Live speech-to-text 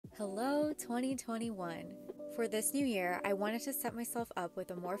Hello 2021. For this new year, I wanted to set myself up with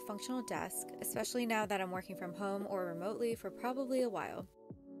a more functional desk, especially now that I'm working from home or remotely for probably a while.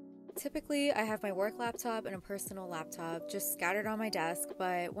 Typically, I have my work laptop and a personal laptop just scattered on my desk,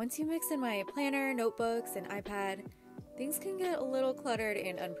 but once you mix in my planner, notebooks, and iPad, things can get a little cluttered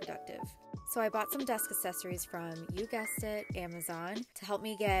and unproductive. So I bought some desk accessories from, you guessed it, Amazon, to help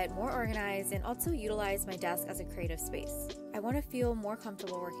me get more organized and also utilize my desk as a creative space. I want to feel more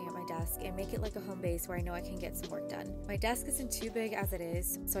comfortable working at my desk and make it like a home base where I know I can get some work done. My desk isn't too big as it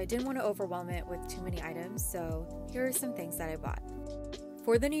is, so I didn't want to overwhelm it with too many items, so here are some things that I bought.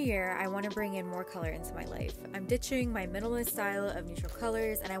 For the new year, I want to bring in more color into my life. I'm ditching my minimalist style of neutral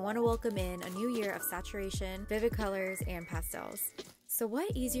colors, and I want to welcome in a new year of saturation, vivid colors, and pastels. So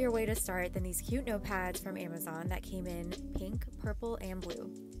what easier way to start than these cute notepads from Amazon that came in pink, purple, and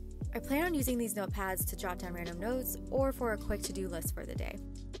blue. I plan on using these notepads to jot down random notes or for a quick to-do list for the day.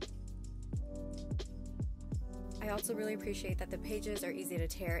 I also really appreciate that the pages are easy to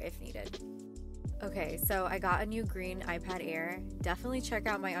tear if needed. Okay, so I got a new green iPad Air. Definitely check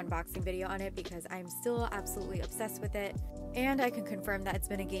out my unboxing video on it because I'm still absolutely obsessed with it, and I can confirm that it's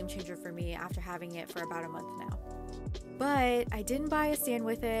been a game changer for me after having it for about a month now. But I didn't buy a stand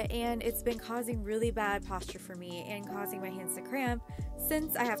with it, and it's been causing really bad posture for me and causing my hands to cramp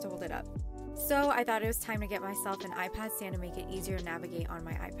since I have to hold it up. So I thought it was time to get myself an iPad stand to make it easier to navigate on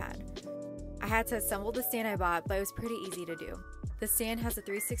my iPad. I had to assemble the stand I bought, but it was pretty easy to do. The stand has a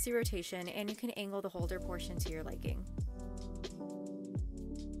 360 rotation, and you can angle the holder portion to your liking.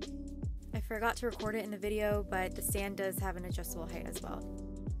 I forgot to record it in the video, but the stand does have an adjustable height as well.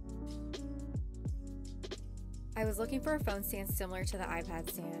 I was looking for a phone stand similar to the iPad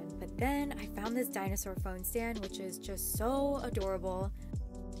stand, but then I found this dinosaur phone stand, which is just so adorable.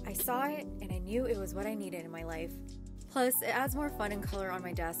 I saw it, and I knew it was what I needed in my life. Plus, it adds more fun and color on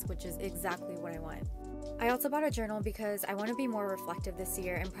my desk, which is exactly what I want. I also bought a journal because I want to be more reflective this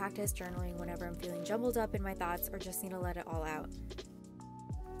year and practice journaling whenever I'm feeling jumbled up in my thoughts or just need to let it all out.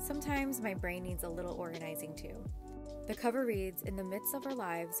 Sometimes my brain needs a little organizing too. The cover reads, "In the midst of our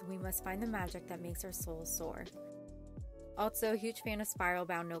lives, we must find the magic that makes our souls soar." Also, a huge fan of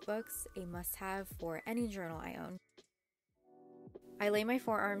spiral-bound notebooks, a must-have for any journal I own. I lay my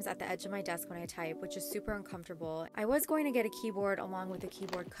forearms at the edge of my desk when I type, which is super uncomfortable. I was going to get a keyboard along with a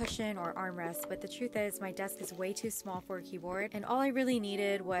keyboard cushion or armrest, but the truth is my desk is way too small for a keyboard, and all I really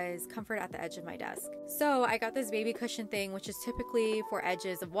needed was comfort at the edge of my desk. So I got this baby cushion thing, which is typically for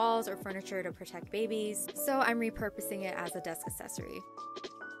edges of walls or furniture to protect babies, so I'm repurposing it as a desk accessory.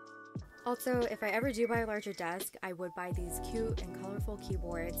 Also, if I ever do buy a larger desk, I would buy these cute and colorful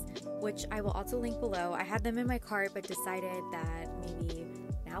keyboards, which I will also link below. I had them in my cart but decided that maybe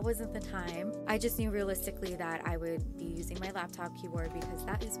now wasn't the time. I just knew realistically that I would be using my laptop keyboard because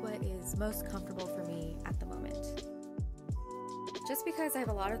that is what is most comfortable for me at the moment. Just because I have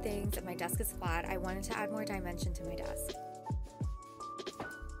a lot of things and my desk is flat, I wanted to add more dimension to my desk.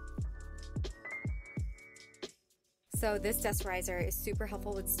 So this desk riser is super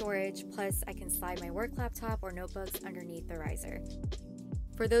helpful with storage, plus I can slide my work laptop or notebooks underneath the riser.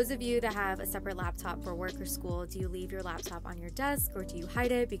 For those of you that have a separate laptop for work or school, do you leave your laptop on your desk or do you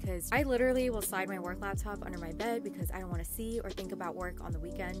hide it? Because I literally will slide my work laptop under my bed because I don't want to see or think about work on the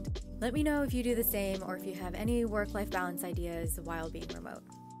weekend. Let me know if you do the same or if you have any work-life balance ideas while being remote.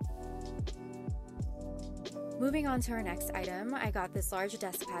 Moving on to our next item, I got this large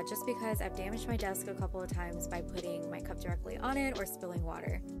desk pad just because I've damaged my desk a couple of times by putting my cup directly on it or spilling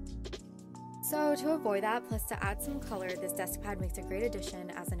water. So to avoid that, plus to add some color, this desk pad makes a great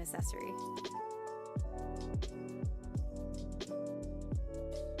addition as an accessory.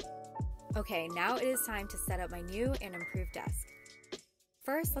 Okay, now it is time to set up my new and improved desk.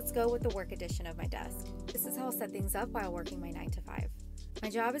 First, let's go with the work edition of my desk. This is how I'll set things up while working my 9 to 5. My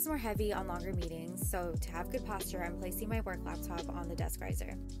job is more heavy on longer meetings, so to have good posture, I'm placing my work laptop on the desk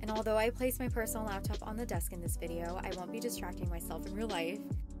riser. And although I place my personal laptop on the desk in this video, I won't be distracting myself in real life,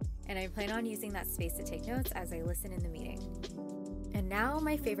 and I plan on using that space to take notes as I listen in the meeting. And now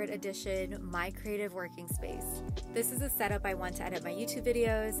my favorite addition, my creative working space. This is a setup I want to edit my YouTube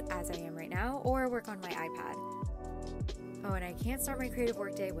videos, as I am right now, or work on my iPad. Oh, and I can't start my creative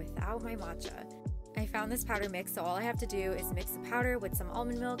workday without my matcha. I found this powder mix, so all I have to do is mix the powder with some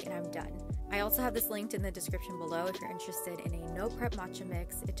almond milk and I'm done. I also have this linked in the description below if you're interested in a no prep matcha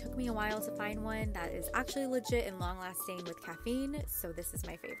mix. It took me a while to find one that is actually legit and long lasting with caffeine, so this is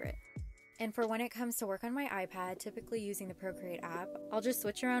my favorite. And for when it comes to work on my iPad, typically using the Procreate app, I'll just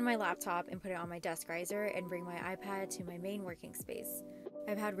switch around my laptop and put it on my desk riser and bring my iPad to my main working space.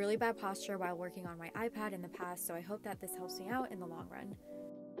 I've had really bad posture while working on my iPad in the past, so I hope that this helps me out in the long run.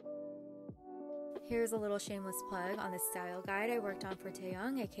 Here's a little shameless plug on the style guide I worked on for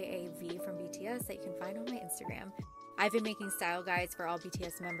Taeyoung, aka V from BTS, that you can find on my Instagram. I've been making style guides for all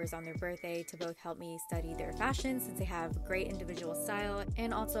BTS members on their birthday to both help me study their fashion since they have great individual style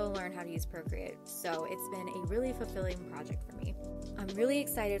and also learn how to use Procreate. So it's been a really fulfilling project for me. I'm really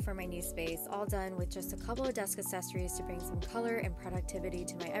excited for my new space, all done with just a couple of desk accessories to bring some color and productivity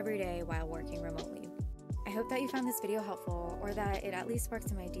to my everyday while working remotely. I hope that you found this video helpful or that it at least sparked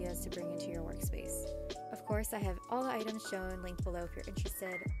some ideas to bring into your workspace. Of course, I have all the items shown linked below if you're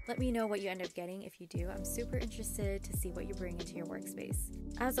interested. Let me know what you end up getting if you do. I'm super interested to see what you bring into your workspace.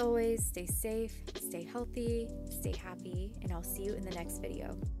 As always, stay safe, stay healthy, stay happy, and I'll see you in the next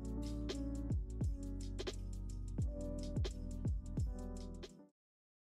video.